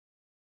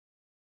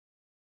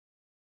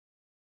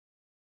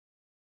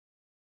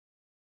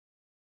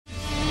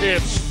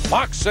It's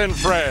Fox and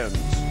Friends.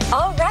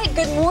 All right,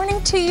 good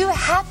morning to you.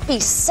 Happy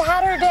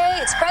Saturday.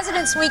 It's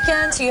President's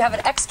Weekend, so you have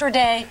an extra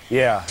day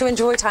to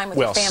enjoy time with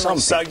your family. I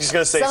was just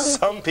going to say,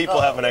 some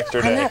people have an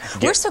extra day.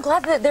 We're so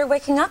glad that they're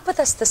waking up with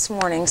us this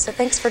morning, so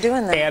thanks for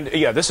doing that. And,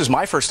 yeah, this is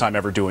my first time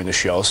ever doing the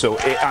show, so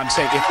I'm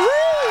saying...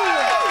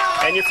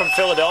 And you're from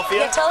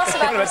Philadelphia? Yeah, tell us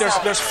about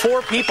yourself. There's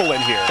 4 people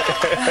in here.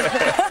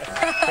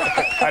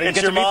 I didn't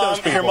get to meet those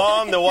people. Your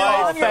mom, the wife.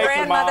 Oh,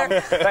 thank you,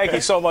 Mom. Thank you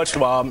so much,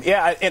 Mom.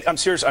 Yeah, I'm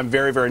serious. I'm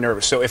very, very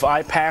nervous. So if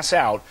I pass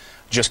out,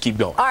 just keep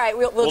going. All right,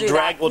 we'll do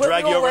that. We'll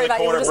drag you over the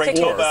corner, bring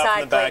you out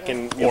in the back,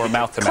 or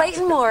mouth to mouth.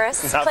 Clayton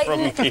Morris.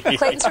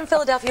 Clayton's from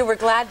Philadelphia. We're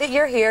glad that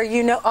you're here.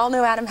 You all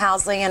know Adam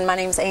Housley, and my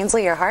name's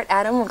Ainsley Earhart.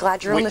 Adam, we're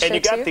glad you're on the show, and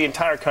you got the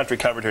entire country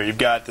covered here. You've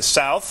got the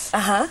South,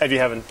 if you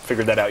haven't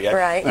figured that out yet.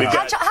 Right.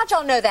 How'd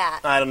y'all know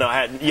that? I don't know.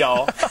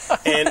 Y'all.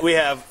 And we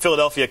have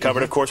Philadelphia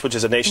covered, of course, which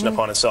is a nation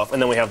upon itself,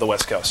 and then we have the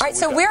West Coast. All right,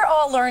 so we're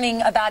all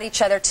learning about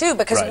each other, too,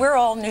 because we're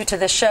all new to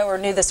this show or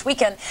new this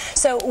weekend.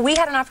 So we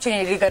had an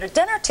opportunity to go to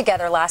dinner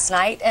together last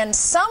night, and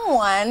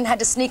someone had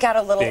to sneak out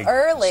a little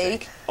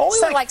early.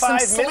 Only like some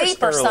 5 minutes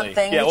sleep or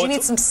something. Yeah, Did you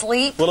need some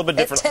sleep? A little bit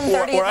different. At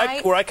 10:30 at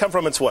night? Where I come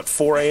from, it's what,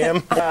 4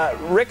 a.m.?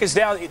 Rick is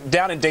down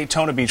in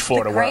Daytona Beach,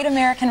 Florida. The Great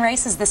American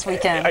Races this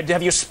weekend.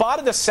 Have you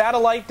spotted the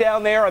satellite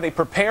down there? Are they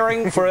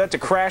preparing for that to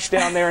crash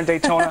down there in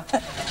Daytona?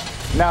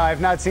 No,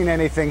 I've not seen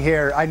anything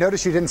here. I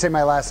noticed you didn't say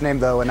my last name,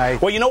 though, and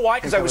Well, you know why?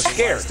 Because I was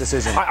scared.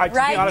 Decision. To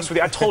be honest with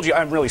you, I told you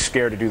I'm really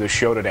scared to do this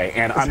show today,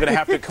 and I'm going to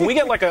have to... Can we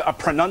get, like, a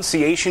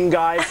pronunciation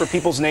guide for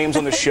people's names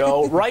on the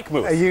show?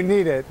 Reichmuth. You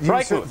need it.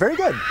 Reichmuth. Very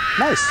good.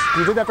 Nice.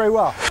 You did that very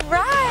well.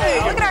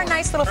 Right. Look at our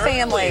nice little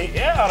family.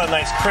 Yeah, on a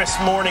nice crisp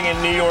morning in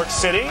New York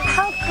City.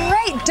 How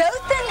great.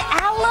 Dothan,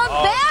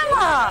 Alabama.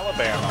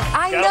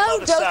 I know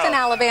Dothan,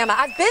 Alabama.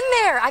 I've been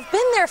there. I've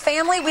been there,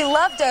 family. We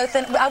love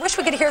Dothan. I wish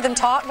we could hear them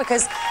talk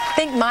because I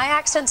think my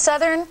accent's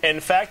Southern. In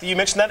fact, you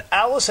mentioned that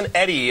Alice and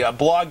Eddie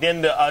blogged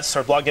into us,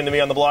 or blogged into me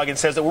on the blog, and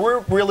says that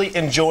we're really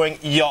enjoying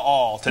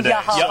y'all today.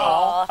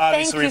 Y'all.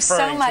 Thank you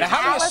so much, now,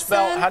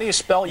 how do you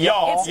spell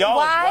y'all? It's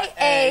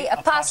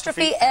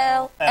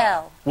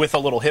Y-A''L-L. With a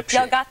little hip shake.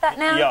 Y'all got that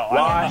now? Y'all.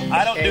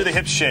 I don't do the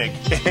hip shake.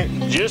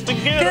 Just a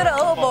good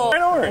old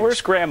boy.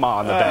 Where's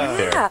Grandma in the back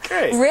there?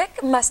 Okay.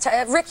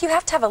 Rick, you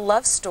have to have a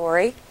love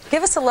story.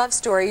 Give us a love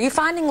story. Are you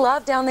finding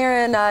love down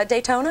there in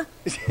Daytona?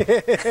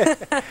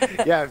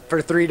 Yeah,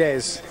 for 3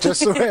 days.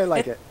 Just the way I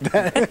like it.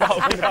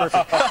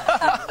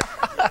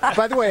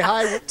 By the way,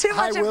 hi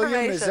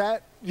William, is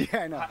that? Yeah,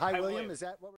 I know. Hi William, is that what we're